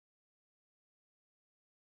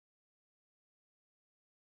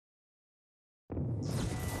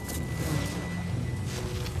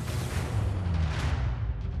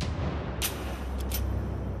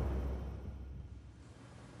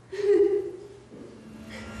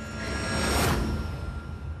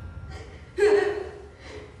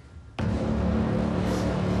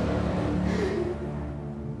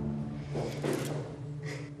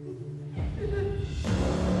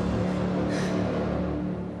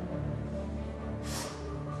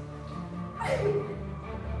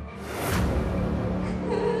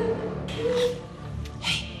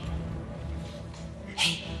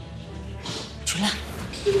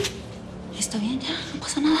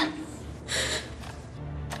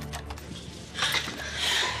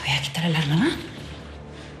quitar el alarma, ¿no?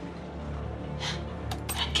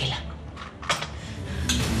 Tranquila.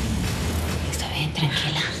 Está bien,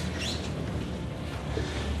 tranquila.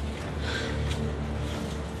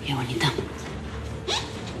 Bien bonita.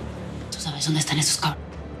 ¿Tú sabes dónde están esos cabros?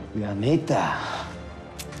 La neta.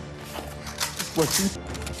 Pues sí.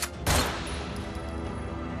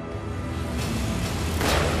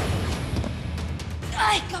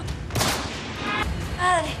 ¡Ay, cabrón!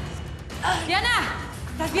 ¡Madre! ¡Ay! ¡Diana!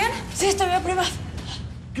 ¿Estás bien? Sí, estoy bien, prima.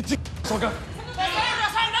 ¿Qué chico acá?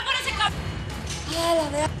 ¡Rosario, no con ese cabrón! ¡Ah, la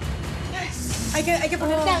de... Hay que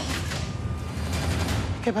ponerte algo.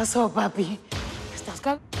 ¿Qué pasó, papi? ¿Estás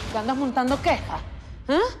cagando? ¿Andas montando queja?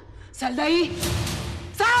 ¿Eh? ¡Sal de ahí!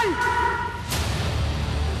 ¡Sal!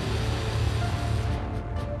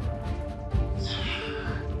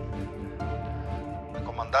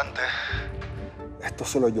 Comandante, esto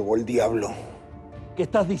se lo llevó el diablo. ¿Qué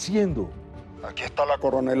estás diciendo? Aquí está la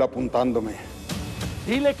coronel apuntándome.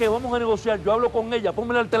 Dile que vamos a negociar. Yo hablo con ella.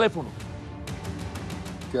 Pónmela al teléfono.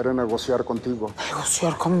 Quiere negociar contigo.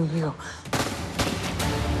 Negociar conmigo.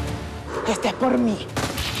 Este es por mí.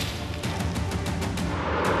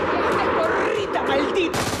 Este es por Rita,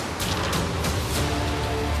 maldita.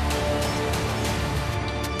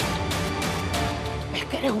 Es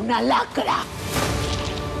que eres una lacra.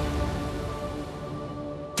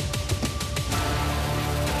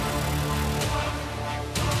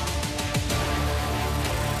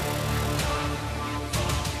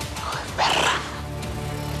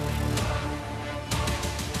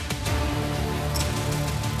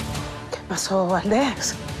 ¿Qué pasó,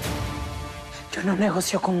 Valdés? Yo no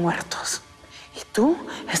negocio con muertos. Y tú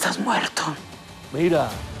estás muerto. Mira,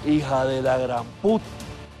 hija de la gran puta,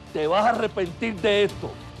 te vas a arrepentir de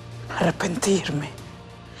esto. Arrepentirme.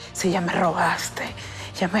 Si ya me robaste,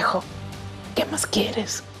 ya me ¿qué más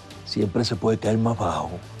quieres? Siempre se puede caer más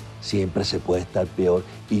bajo. Siempre se puede estar peor.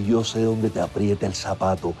 Y yo sé dónde te aprieta el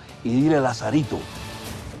zapato. Y dile a Lazarito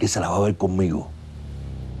que se la va a ver conmigo.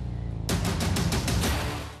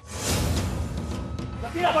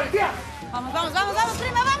 ¡Policía, policía! Vamos, vamos, vamos, vamos,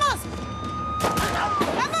 prima, vamos.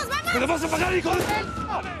 ¡Vamos, vamos! ¿Qué te vas a pagar, hijo de...?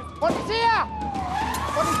 ¡Policía!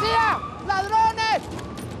 ¡Policía! ¡Ladrones!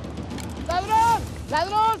 ¡Ladrón!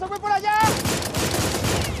 ¡Ladrón! ¡Se fue por allá!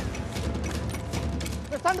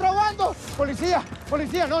 ¡Me están robando! ¡Policía!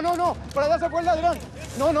 ¡Policía! ¡No, no, no! ¡Por allá se fue el ladrón!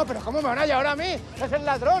 No, no, pero ¿cómo me van a llevar a mí? Es el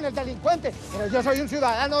ladrón, el delincuente. Pero yo soy un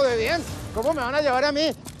ciudadano de bien. ¿Cómo me van a llevar a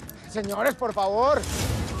mí? Señores, por favor.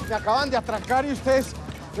 Me acaban de atracar y ustedes...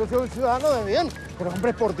 Yo soy un ciudadano de bien. Pero,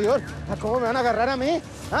 hombre, por Dios, ¿cómo me van a agarrar a mí?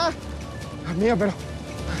 ¿Ah? Dios mío, pero...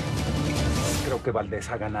 Creo que Valdés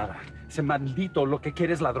haga nada. Ese maldito lo que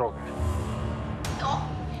quiere es la droga. No,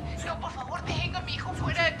 no, por favor, dejen a mi hijo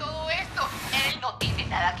fuera de todo esto. Él no tiene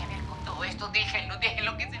nada que ver con todo esto. Déjenlo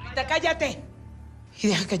que se vaya. ¡Cállate! Y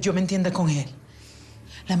deja que yo me entienda con él.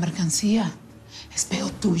 La mercancía es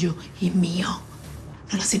peor tuyo y mío.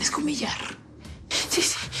 No las tienes que humillar. Sí,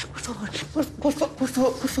 sí, por favor,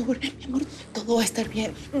 por favor, mi amor, todo va a estar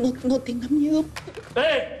bien. No tenga miedo.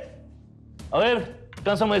 A ver,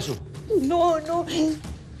 cánsame eso. No.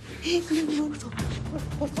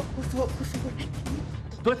 Por favor.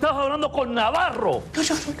 Tú estás hablando con Navarro. No.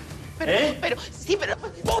 Pero, sí, pero...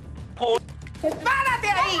 ¡Párate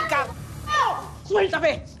ahí, cabrón!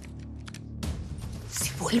 ¡Suéltame!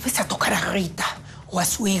 Si vuelves a tocar a Rita o a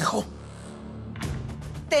su hijo,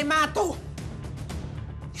 te mato.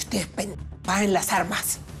 Y ustedes paguen las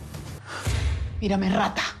armas. Mírame,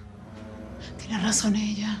 rata. Tiene razón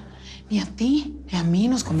ella. Ni a ti ni a mí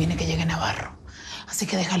nos conviene que llegue Navarro. Así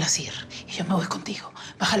que déjalas ir. Y yo me voy contigo.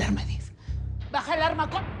 Baja el arma, Edith. Baja el arma.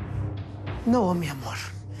 No, mi amor.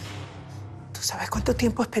 ¿Tú sabes cuánto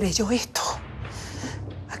tiempo esperé yo esto?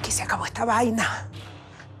 Aquí se acabó esta vaina.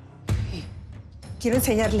 Quiero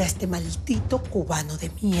enseñarle a este maldito cubano de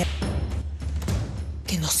mierda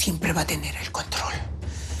que no siempre va a tener el control.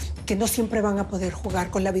 Que no siempre van a poder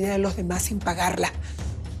jugar con la vida de los demás sin pagarla.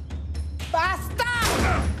 ¡Basta!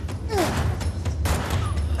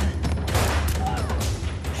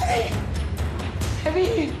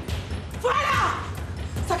 ¡Evi! ¡Fuera!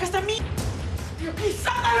 ¡Saca esta mí! ¡Y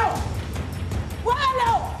sácalo!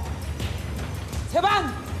 ¡Muévelo! ¡Se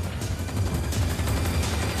van!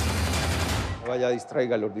 Vaya,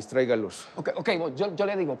 distráigalos. Ok, yo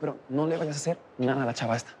le digo, pero no le vayas a hacer nada a la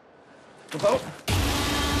chava esta. Por favor.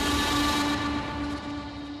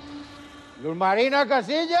 Luz Marina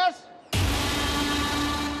Casillas,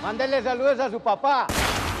 mándenle saludos a su papá.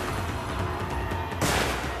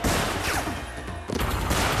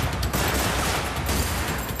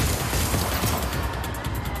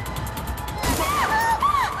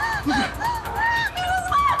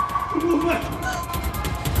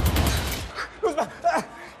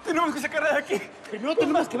 tenemos que sacarla de aquí. Primero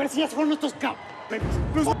tenemos que ver si ya se fueron nuestros cabrones.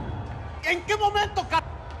 ¿En qué momento,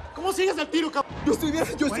 cabrón? ¿Cómo sigues el tiro, cabrón? Yo estoy bien,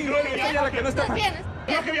 yo estoy bien. Ya la que no está mal.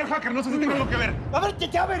 Creo que vi al hacker, no sé si tiene algo que ver. A ver,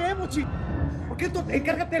 ya veremos, chico. ¿Por qué tú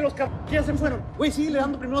encárgate de los cabrones que ya se fueron? Güey, sigue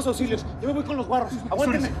dando primeros auxilios. Yo me voy con los guarros.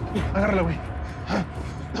 Aguánteme. Agárrala, güey.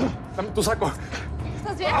 Dame tu saco.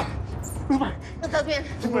 ¿Estás bien? Luzma. ¿Estás bien?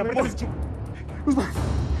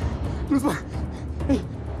 Luzma.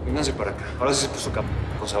 Vénganse para acá. Ahora sí se puso cap.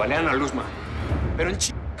 Con Sabalean a Luzma. Pero en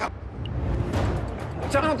Chava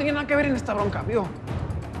no tiene nada que ver en esta bronca, ¿vio?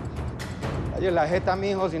 Oye, la jeta,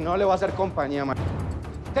 mijo, si no le va a hacer compañía, man.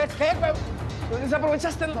 ¿Qué, güey?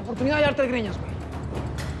 Desaprovechaste la oportunidad de darte greñas, güey.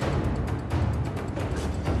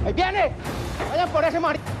 ¡Ahí viene! ¡Vayan por ese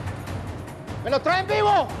mar... ¡Me lo traen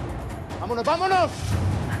vivo! ¡Vámonos, vámonos!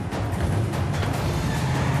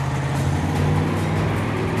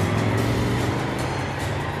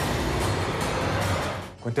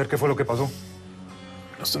 Cuente qué fue lo que pasó.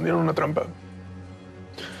 Nos tendieron una trampa.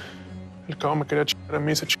 El cabo me quería chingar a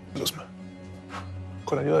mí y se chingó a Luzma.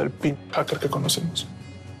 Con la ayuda del pin hacker que conocemos.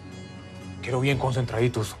 Quiero bien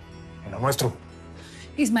concentraditos. En lo nuestro.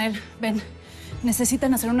 Ismael, ven.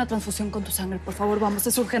 Necesitan hacer una transfusión con tu sangre. Por favor, vamos,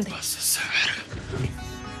 es urgente. Vas a saber.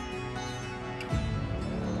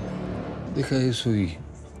 Deja eso y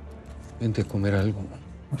vente a comer algo.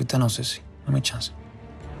 Ahorita no sé si. No me chance.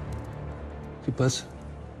 ¿Qué pasa?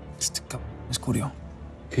 Este cabrón me escurió.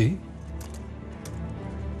 ¿Qué?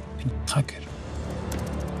 Hacker.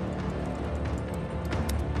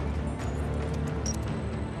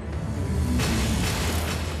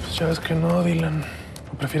 Pues ya ves que no, Dylan.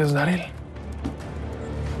 ¿O prefieres Daryl?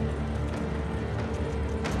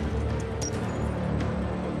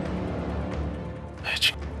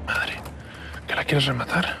 Madre. ¿Que la quieres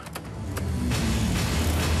rematar?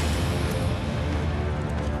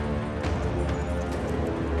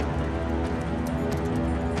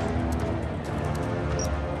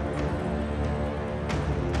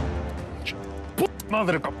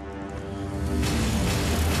 Madre, cabrón.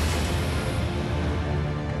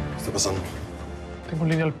 ¿Qué está pasando? Tengo en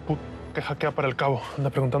línea al que hackea para el cabo. Anda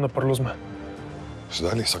preguntando por Luzma. Pues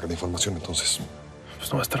dale, saca la información entonces. Pues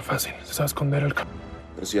no va a estar fácil. Se sabe esconder el cabo.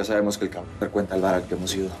 Pero si ya sabemos que el cabrón dar cuenta al bar al que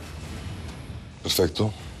hemos ido.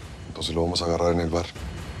 Perfecto. Entonces lo vamos a agarrar en el bar.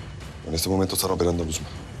 En este momento está operando a Luzma.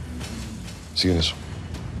 Siguen eso.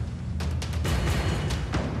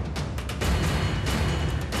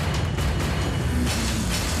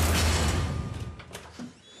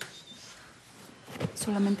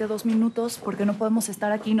 Solamente 2 minutos, porque no podemos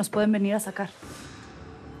estar aquí y nos pueden venir a sacar.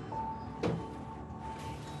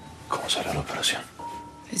 ¿Cómo será la operación?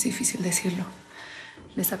 Es difícil decirlo.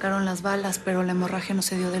 Le sacaron las balas, pero la hemorragia no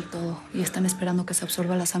se dio del todo y están esperando que se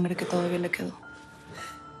absorba la sangre que todavía le quedó.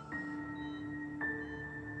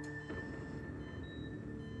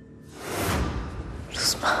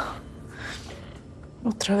 Luzma,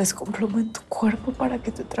 otra vez con plomo en tu cuerpo para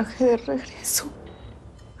que te traje de regreso.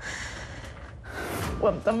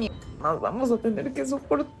 ¿Cuánta mierda más vamos a tener que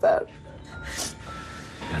soportar?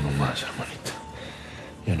 Ya no más, hermanita.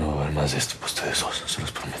 Ya no va a haber más de esto para ustedes dos, se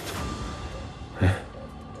los prometo.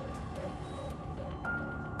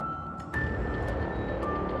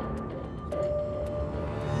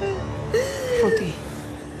 Ruti,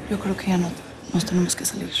 yo creo que ya no nos tenemos que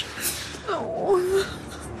salir. No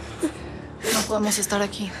podemos estar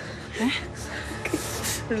aquí.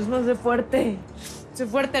 Luzma, sé fuerte. Sé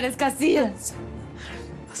fuerte, eres Casillas.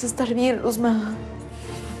 Vas a estar bien, Luzma.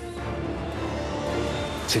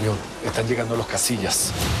 Señor, están llegando los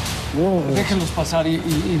Casillas. Déjenlos pasar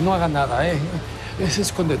y no hagan nada, ¿eh?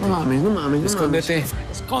 Escóndete. No mames. Escóndete.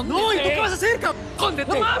 No, ¿y tú qué vas a hacer, cabrón?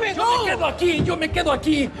 Escóndete. No mames, Yo me quedo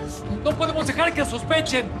aquí. No podemos dejar que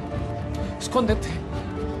sospechen. Escóndete.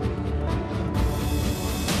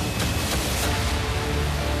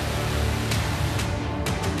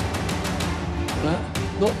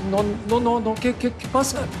 No. ¿Qué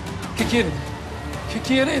pasa? ¿Qué quieren? ¿Qué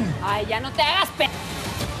quieren? Ay, ya no te hagas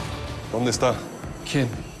 ¿Dónde está? ¿Quién?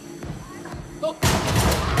 No,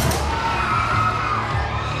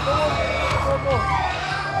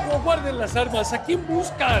 guarden las armas. ¿A quién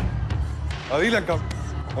buscan? A Dylan, cabrón.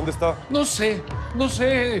 ¿Dónde está? No sé.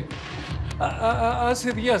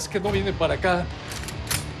 Hace días que no viene para acá.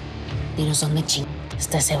 Dinos dónde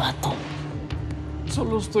está ese vato.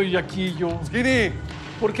 Solo estoy aquí yo. ¡Skinny!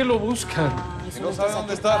 ¿Por qué lo buscan? Si no sabe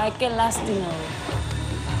dónde está. Ay, qué lástima.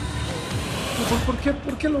 ¿Por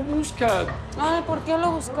qué lo buscan? Ay, ¿por qué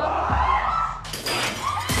lo buscaron?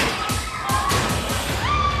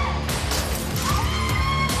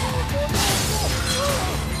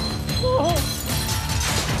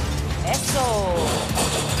 ¡Eso!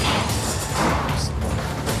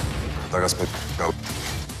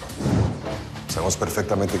 Sabemos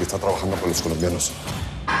perfectamente que está trabajando con los colombianos.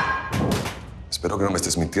 Espero que no me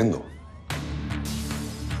estés mintiendo.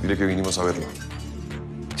 Dile que vinimos a verlo.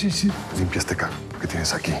 Sí. Limpia este caco que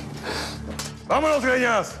tienes aquí. ¡Vámonos,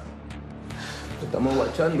 greñas! Te estamos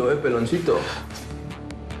guachando, peloncito.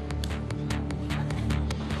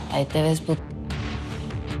 Ahí te ves, puto.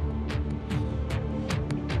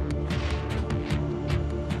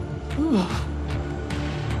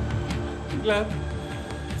 Claro.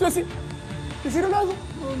 Ceci, ¿te hicieron algo?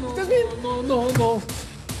 No. ¿Estás bien? No.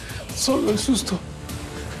 Solo el susto.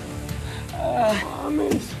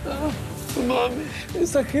 Mames. No mames.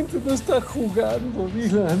 Esa gente no está jugando,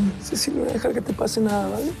 Dylan. Ceci, no voy a dejar que te pase nada,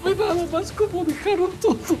 ¿vale? Fue nada más como dejaron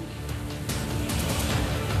todo.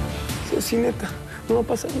 Ceci, neta. No va a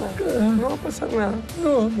pasar nada. No va a pasar nada.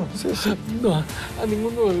 No. Ceci. No, a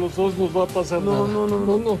ninguno de los dos nos va a pasar nada. No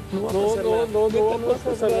va a pasar nada. No va a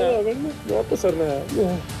pasar nada, ¿verdad? No va a pasar nada.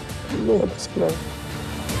 No va a pasar nada.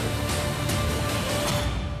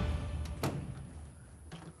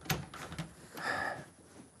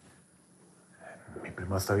 ¿Mi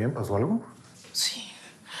prima está bien? ¿Pasó algo? Sí,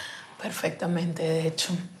 perfectamente, de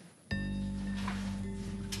hecho.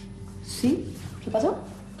 ¿Sí? ¿Qué pasó?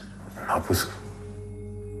 No, pues...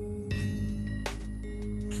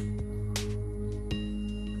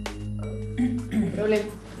 ¿Problema?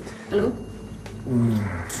 ¿Algo?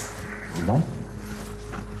 No.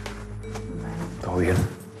 Todo bien.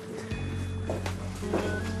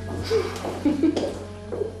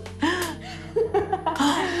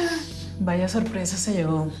 Vaya sorpresa se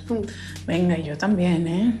llevó. Venga, y yo también,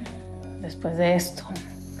 ¿eh? Después de esto,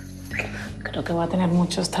 creo que voy a tener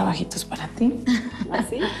muchos trabajitos para ti. ¿Ah,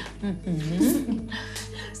 sí?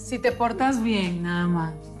 Si te portas bien, nada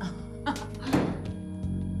más.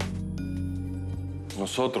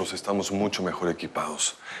 Nosotros estamos mucho mejor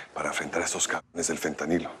equipados para enfrentar a estos cabrones del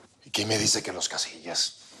fentanilo. ¿Y quién me dice que los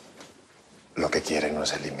Casillas lo que quieren no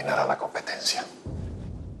es eliminar a la competencia?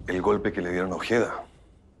 El golpe que le dieron a Ojeda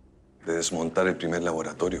de desmontar el primer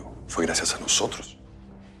laboratorio fue gracias a nosotros.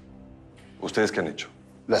 ¿Ustedes qué han hecho?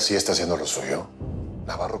 La CIA está haciendo lo suyo.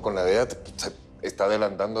 Navarro con la DEA está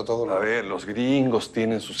adelantando todo. A ver, los gringos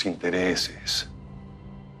tienen sus intereses.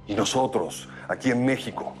 Y nosotros, aquí en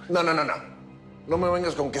México... No. No me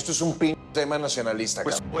vengas con que esto es un tema nacionalista.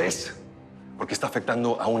 Pues, porque está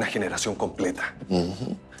afectando a una generación completa.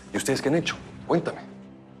 ¿Y ustedes qué han hecho? Cuéntame.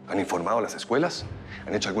 ¿Han informado a las escuelas?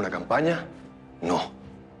 ¿Han hecho alguna campaña? No.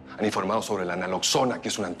 ¿Han informado sobre la naloxona, que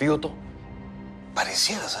es un antídoto?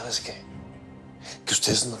 Pareciera, ¿sabes qué? Que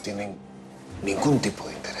ustedes no tienen ningún tipo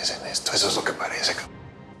de interés en esto. Eso es lo que parece.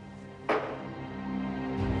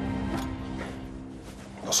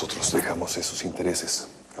 Nosotros dejamos esos intereses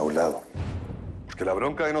a un lado. Porque la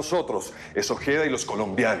bronca de nosotros es Ojeda y los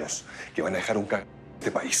colombianos, que van a dejar un cagado en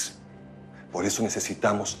este país. Por eso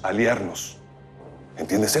necesitamos aliarnos.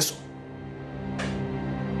 ¿Entiendes eso?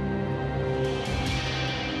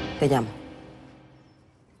 Te llamo.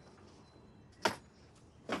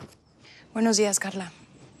 Buenos días, Carla.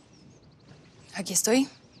 Aquí estoy.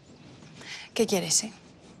 ¿Qué quieres,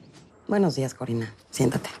 Buenos días, Corina.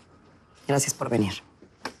 Siéntate. Gracias por venir.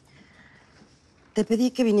 Te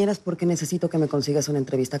pedí que vinieras porque necesito que me consigas una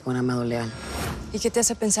entrevista con Amado Leal. ¿Y qué te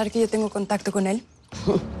hace pensar que yo tengo contacto con él?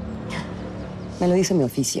 Me lo dice mi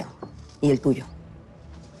oficio y el tuyo.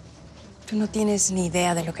 Tú no tienes ni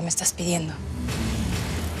idea de lo que me estás pidiendo.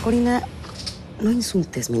 Corina, no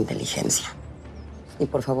insultes mi inteligencia. Y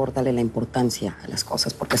por favor, dale la importancia a las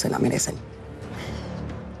cosas porque se la merecen.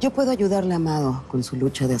 Yo puedo ayudarle a Amado con su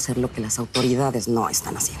lucha de hacer lo que las autoridades no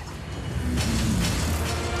están haciendo.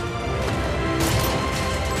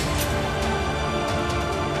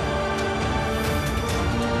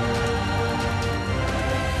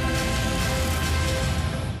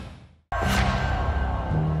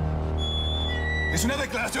 Es una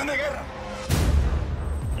declaración de guerra.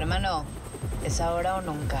 Hermano, es ahora o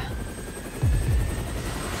nunca.